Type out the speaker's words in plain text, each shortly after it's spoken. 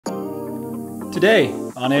Today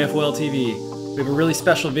on AFOL TV, we have a really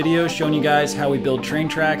special video showing you guys how we build train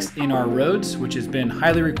tracks in our roads, which has been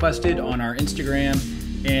highly requested on our Instagram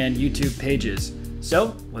and YouTube pages.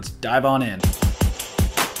 So let's dive on in.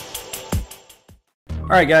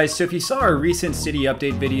 Alright guys, so if you saw our recent city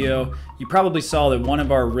update video, you probably saw that one of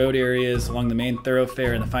our road areas along the main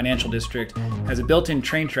thoroughfare in the financial district has a built-in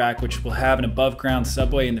train track which will have an above-ground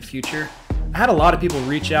subway in the future. I had a lot of people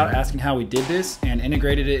reach out asking how we did this and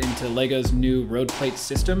integrated it into LEGO's new road plate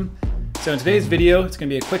system. So in today's video, it's going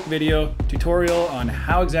to be a quick video tutorial on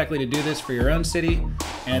how exactly to do this for your own city,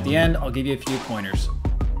 and at the end I'll give you a few pointers.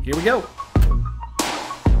 Here we go!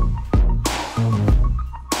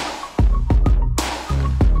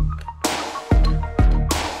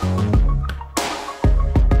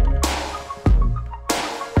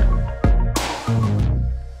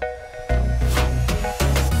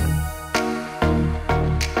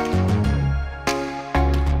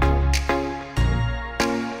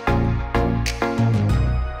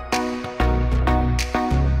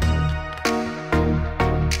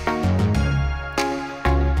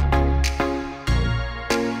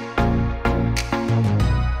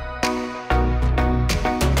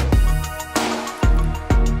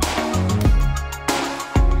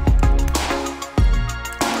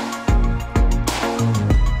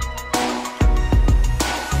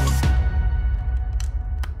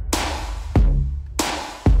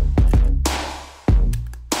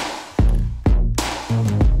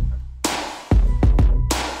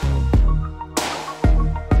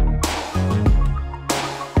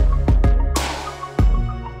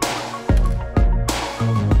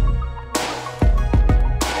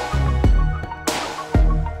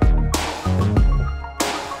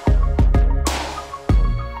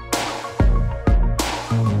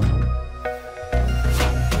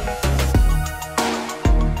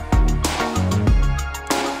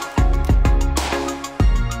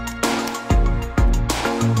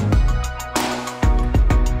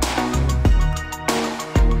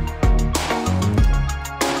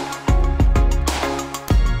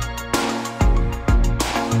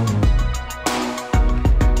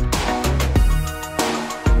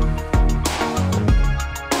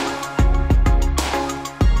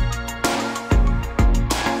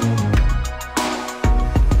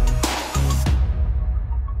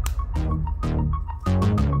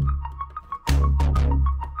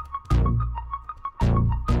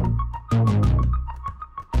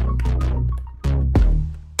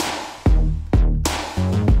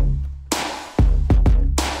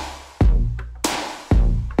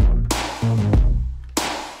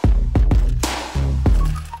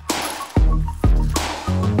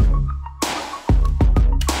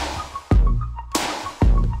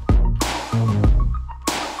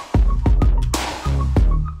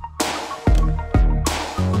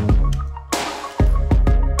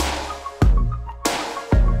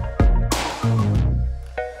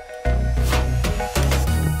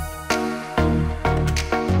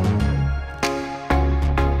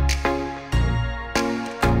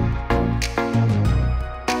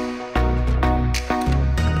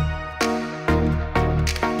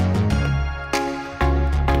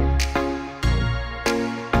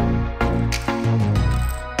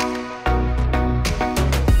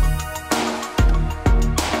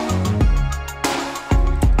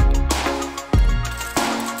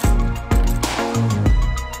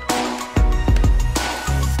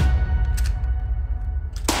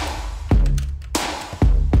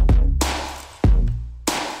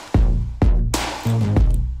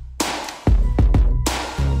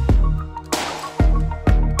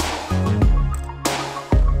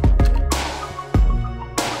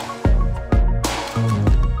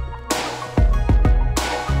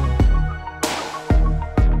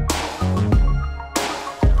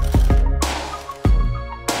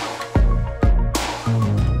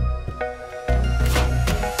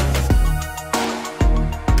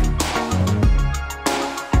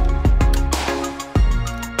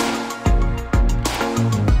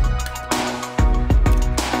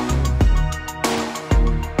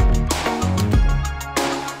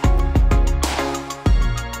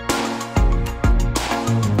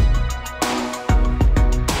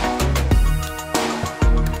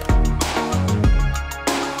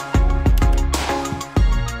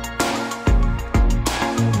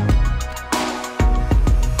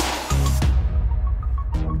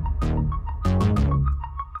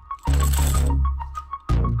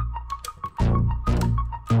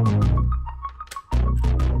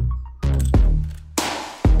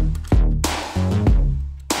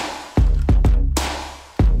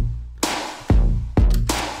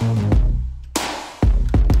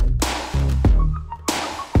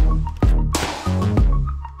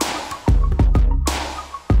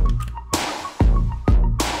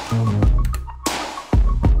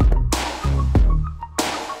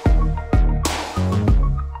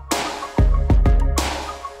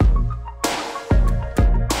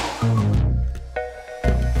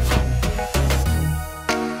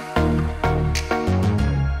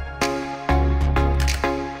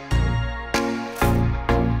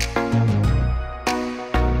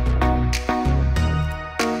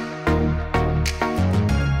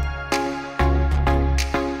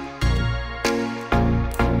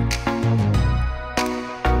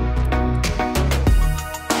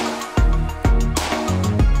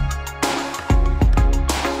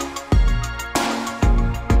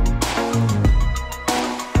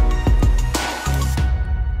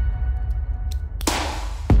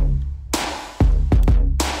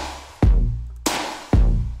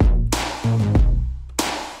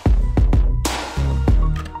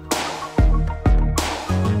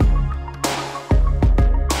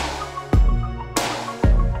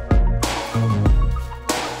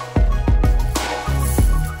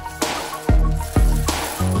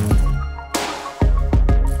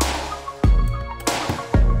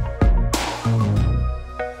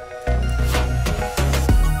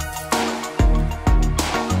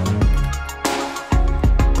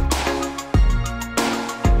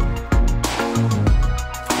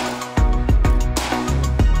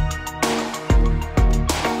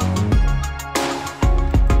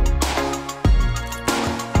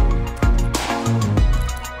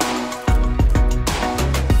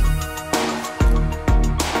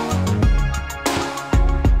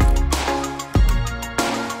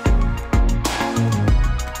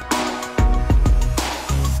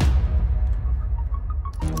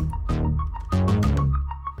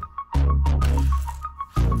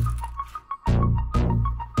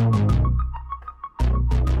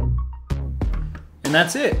 And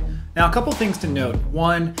that's it. Now, a couple things to note.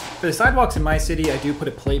 One, for the sidewalks in my city, I do put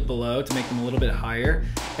a plate below to make them a little bit higher.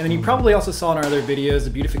 And then you probably also saw in our other videos the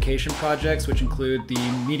beautification projects, which include the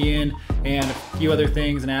median and a few other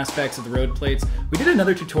things and aspects of the road plates. We did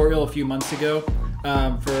another tutorial a few months ago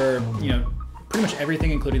for, pretty much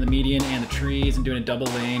everything, including the median and the trees, and doing a double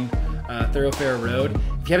lane thoroughfare road.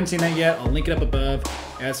 If you haven't seen that yet, I'll link it up above.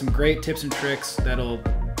 It has some great tips and tricks that'll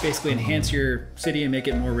basically enhance your city and make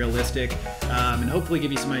it more realistic, and hopefully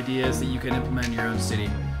give you some ideas that you can implement in your own city.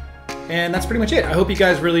 And that's pretty much it. I hope you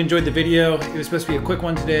guys really enjoyed the video. It was supposed to be a quick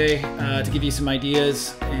one today to give you some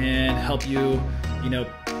ideas and help you,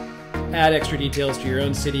 add extra details to your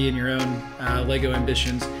own city and your own Lego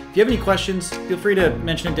ambitions. If you have any questions, feel free to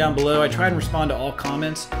mention it down below. I try and respond to all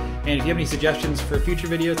comments. And if you have any suggestions for future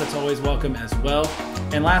videos, that's always welcome as well.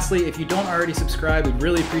 And lastly, if you don't already subscribe, we'd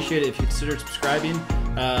really appreciate it if you consider subscribing,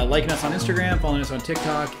 liking us on Instagram, following us on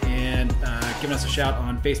TikTok, and giving us a shout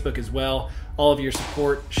on Facebook as well. All of your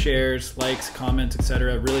support, shares, likes, comments,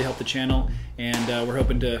 etc. really help the channel, and we're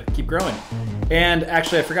hoping to keep growing. And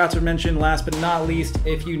actually, I forgot to mention, last but not least,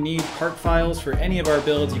 if you need part files for any of our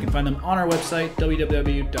builds, you can find them on our website,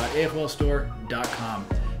 www.afolstore.com.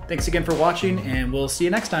 Thanks again for watching, and we'll see you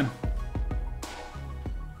next time.